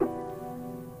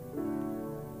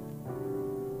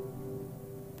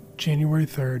January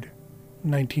 3rd,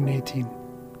 1918.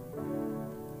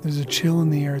 There's a chill in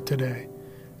the air today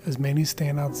as many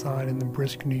stand outside in the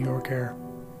brisk New York air.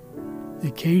 The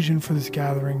occasion for this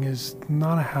gathering is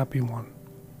not a happy one.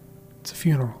 It's a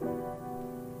funeral.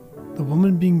 The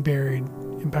woman being buried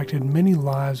impacted many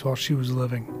lives while she was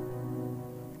living.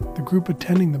 The group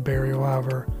attending the burial,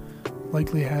 however,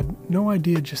 likely had no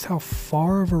idea just how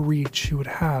far of a reach she would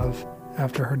have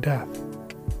after her death.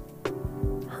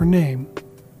 Her name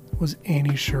was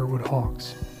Annie Sherwood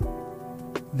Hawkes.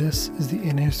 This is the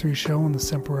In History Show on the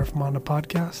Semper Reformanda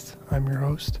podcast. I'm your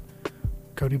host,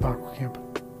 Cody Bachwerkamp.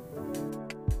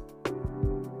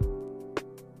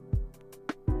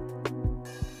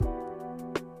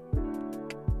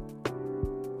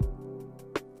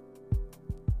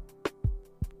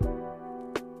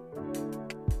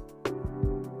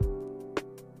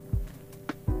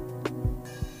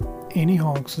 Annie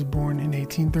Hawkes was born in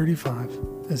 1835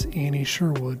 as Annie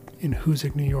Sherwood in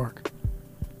Hoosick, New York.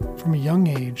 From a young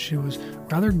age, she was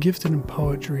rather gifted in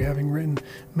poetry, having written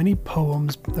many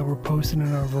poems that were posted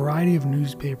in a variety of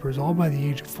newspapers, all by the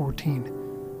age of 14.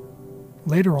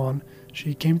 Later on,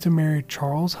 she came to marry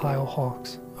Charles Hyle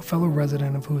Hawkes, a fellow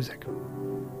resident of Hoosick.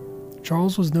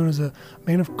 Charles was known as a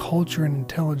man of culture and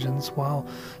intelligence, while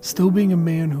still being a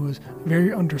man who was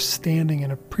very understanding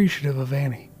and appreciative of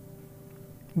Annie.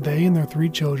 They and their 3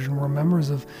 children were members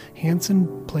of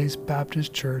Hanson Place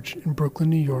Baptist Church in Brooklyn,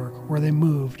 New York, where they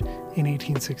moved in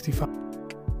 1865.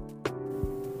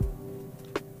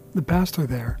 The pastor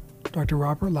there, Dr.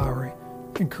 Robert Lowry,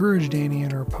 encouraged Annie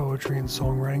in her poetry and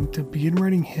songwriting to begin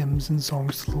writing hymns and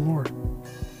songs to the Lord.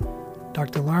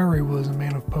 Dr. Lowry was a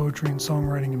man of poetry and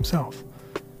songwriting himself.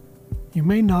 You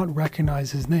may not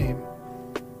recognize his name,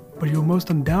 but you will most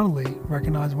undoubtedly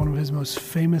recognize one of his most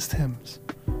famous hymns.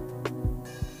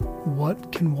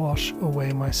 What can wash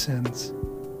away my sins?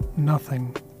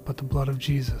 Nothing but the blood of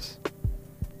Jesus.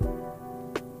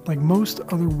 Like most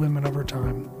other women of her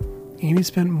time, Annie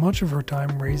spent much of her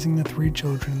time raising the 3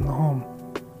 children in the home.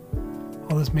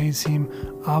 While this may seem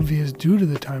obvious due to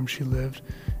the time she lived,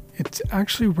 it's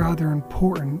actually rather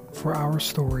important for our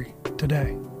story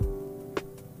today.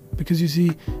 Because you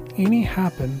see, Annie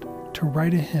happened to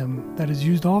write a hymn that is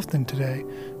used often today,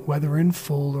 whether in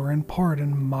full or in part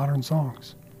in modern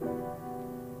songs.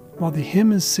 While the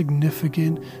hymn is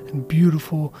significant and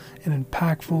beautiful and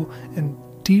impactful and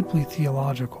deeply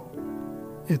theological,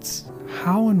 it's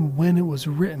how and when it was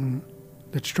written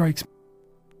that strikes me.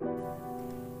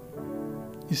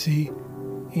 You see,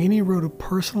 Annie wrote a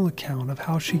personal account of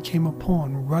how she came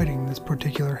upon writing this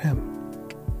particular hymn.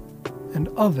 And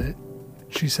of it,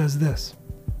 she says this.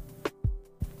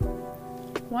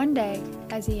 One day,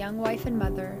 as a young wife and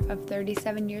mother of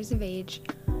 37 years of age,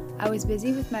 I was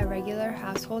busy with my regular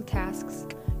household tasks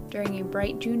during a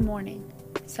bright June morning.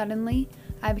 Suddenly,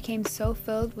 I became so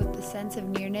filled with the sense of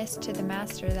nearness to the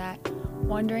Master that,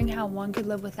 wondering how one could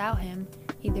live without him,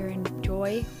 either in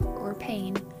joy or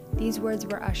pain, these words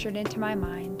were ushered into my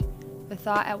mind, the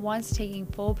thought at once taking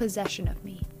full possession of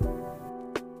me.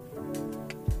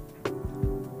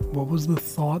 What was the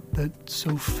thought that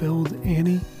so filled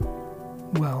Annie?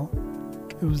 Well,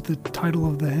 it was the title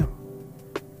of the hymn.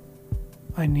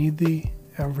 I need thee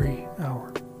every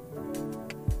hour.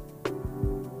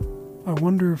 I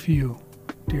wonder if you,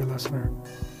 dear listener,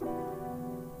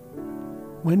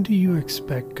 when do you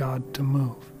expect God to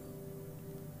move?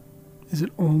 Is it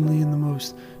only in the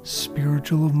most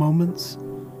spiritual of moments?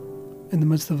 In the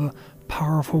midst of a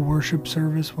powerful worship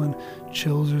service when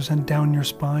chills are sent down your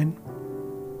spine?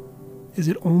 Is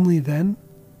it only then?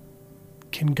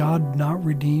 Can God not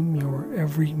redeem your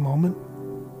every moment?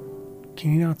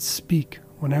 Can he not speak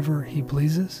whenever he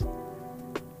pleases?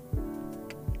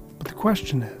 But the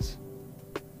question is,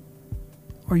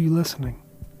 are you listening?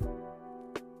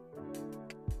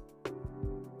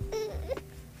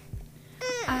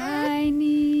 I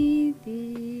need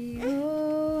thee,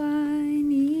 oh, I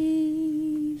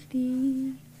need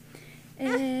thee.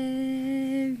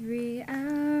 Every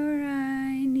hour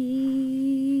I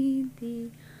need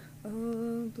thee.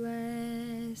 Oh,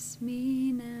 bless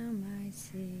me now, my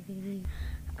Savior.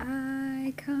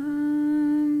 I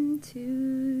come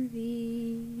to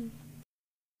thee.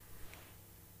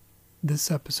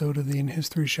 This episode of the In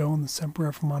History Show on the Semper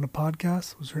Reformanda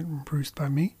podcast was written and produced by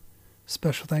me.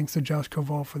 Special thanks to Josh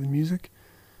Koval for the music,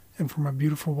 and for my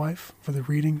beautiful wife for the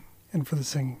reading and for the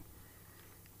singing.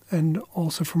 And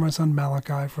also for my son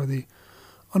Malachi for the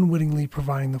unwittingly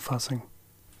providing the fussing.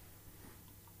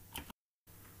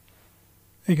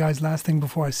 Hey guys, last thing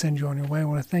before I send you on your way, I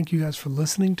want to thank you guys for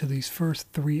listening to these first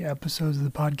 3 episodes of the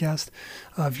podcast.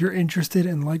 If you're interested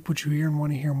and like what you hear and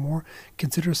want to hear more,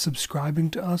 consider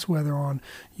subscribing to us, whether on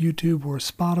YouTube or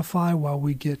Spotify, while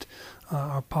we get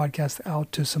our podcast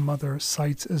out to some other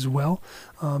sites as well.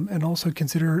 And also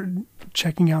consider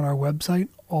checking out our website,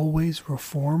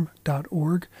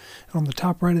 alwaysreform.org. And on the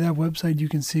top right of that website, you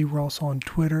can see we're also on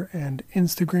Twitter and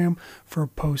Instagram for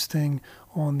posting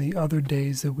on the other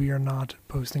days that we are not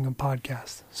posting a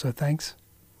podcast. So thanks.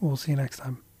 We'll see you next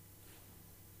time.